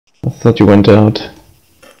I thought you went out.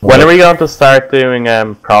 When are we going to start doing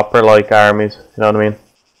proper like armies? You know what I mean?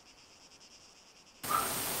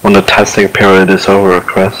 When the testing period is over,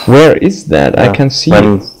 Chris. Where is that? I can see.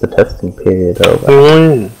 When's the testing period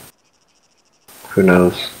over? Who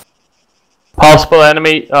knows? Possible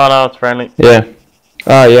enemy. Oh no, it's friendly. Yeah.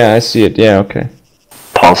 Ah, yeah, I see it. Yeah, okay.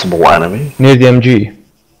 Possible enemy? Near the MG.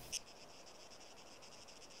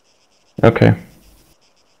 Okay.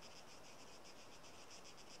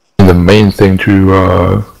 The main thing to,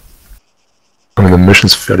 I mean, the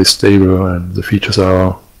mission's fairly stable and the features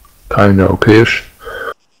are kinda okay-ish.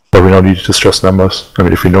 But we don't need to discuss numbers. I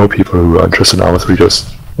mean, if we know people who are interested in armor, we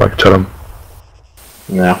just, like, tell them.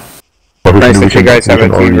 Yeah. But Nice that you guys have a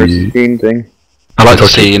team versus team thing. I'd like to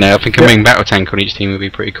see, you know, I think a main battle tank on each team would be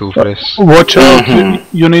pretty cool for this. Watch out,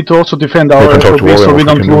 you need to also defend our FOB so we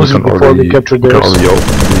don't lose it before we capture theirs. We can already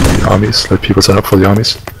open the armies, let people sign up for the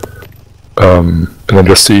armies. And then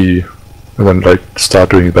just see, and then like start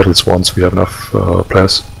doing battles once we have enough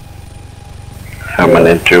players. How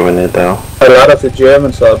many do we need though? A lot of the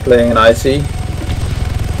Germans are playing in IC.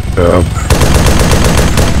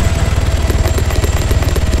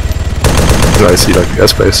 I see like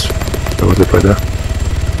US-based. That was it right there.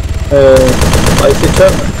 IC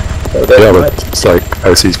German. So yeah, but it's like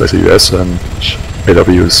IC is basically US and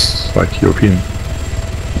AW is like European.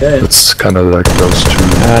 Yeah. It's kind of like those two.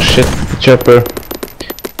 Ah shit, the chopper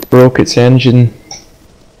broke its engine.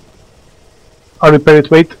 I'll repair it,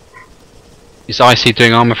 wait. Is IC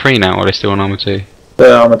doing Arma 3 now, or are they still on Arma 2?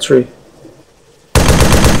 The Arma 3.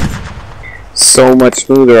 So much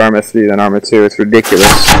smoother Arma 3 than Arma 2, it's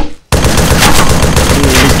ridiculous.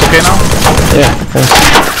 It's okay now? Yeah, thanks.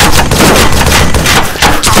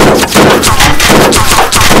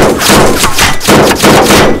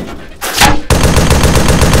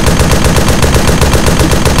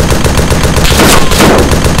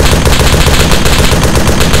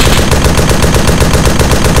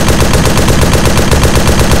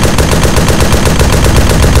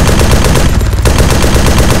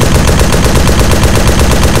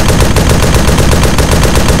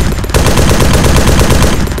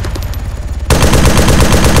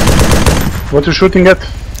 What are you shooting at?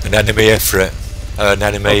 An enemy Iffrit, an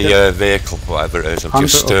enemy vehicle, whatever it is. I've Hunter,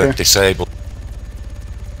 just okay. disabled.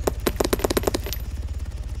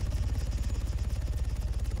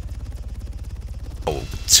 Oh,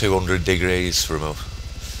 200 degrees from up.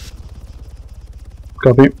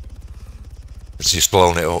 Copy. It's just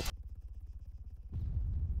blown it up.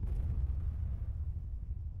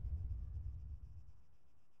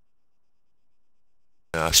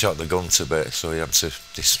 I shot the gun to bit, so he had to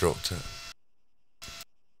destruct it.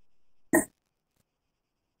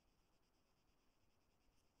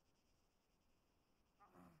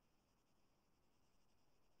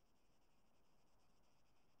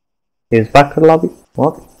 He's back to the lobby.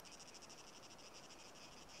 What?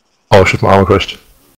 Oh shit, my armor crashed.